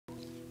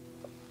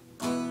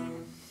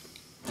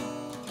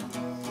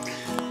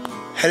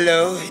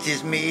Hello, it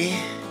is me,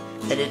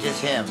 and it is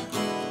him.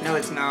 No,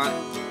 it's not.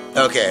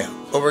 Okay,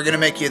 well, we're gonna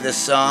make you this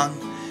song.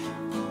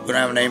 We don't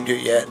have a name to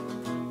it yet.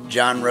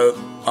 John wrote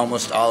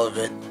almost all of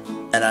it,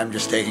 and I'm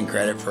just taking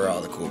credit for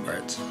all the cool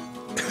parts.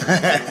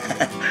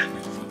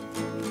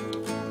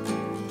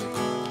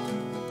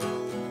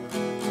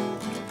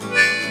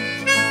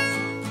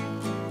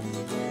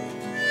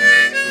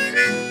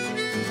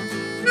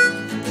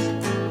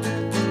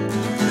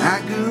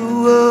 I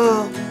grew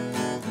up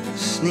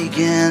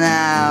sneaking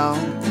out,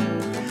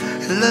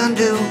 learned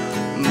to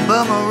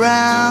bum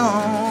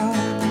around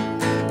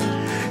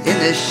in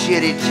this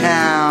shitty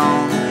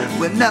town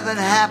where nothing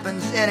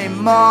happens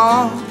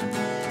anymore.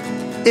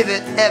 If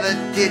it ever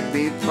did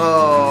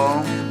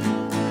before,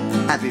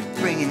 I'd be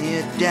bringing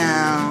you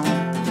down.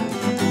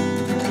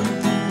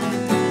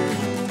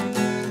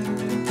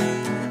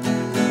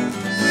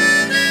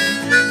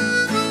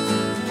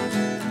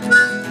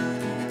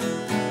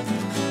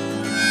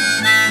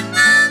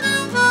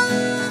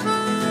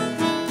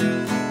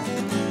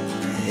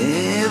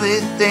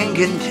 Everything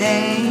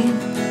contained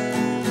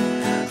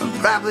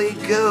probably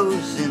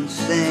goes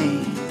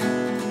insane,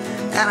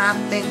 and I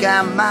think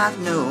I might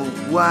know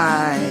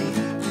why.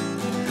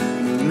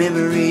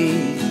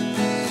 Memories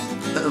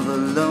of a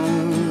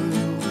lonely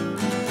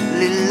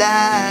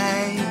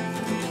life.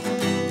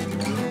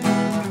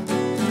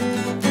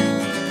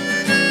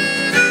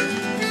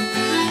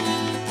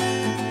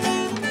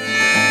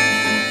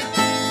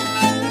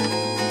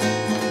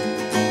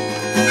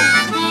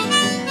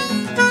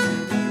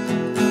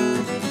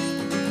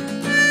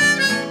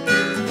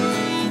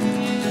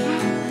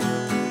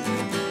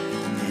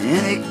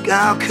 And it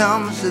all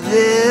comes to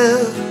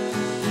this,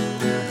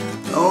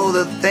 all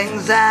the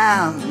things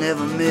I'll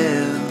never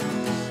miss.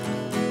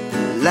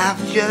 Life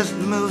just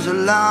moves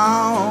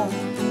along,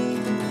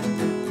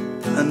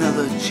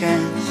 another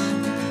chance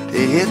to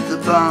hit the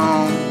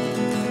bone.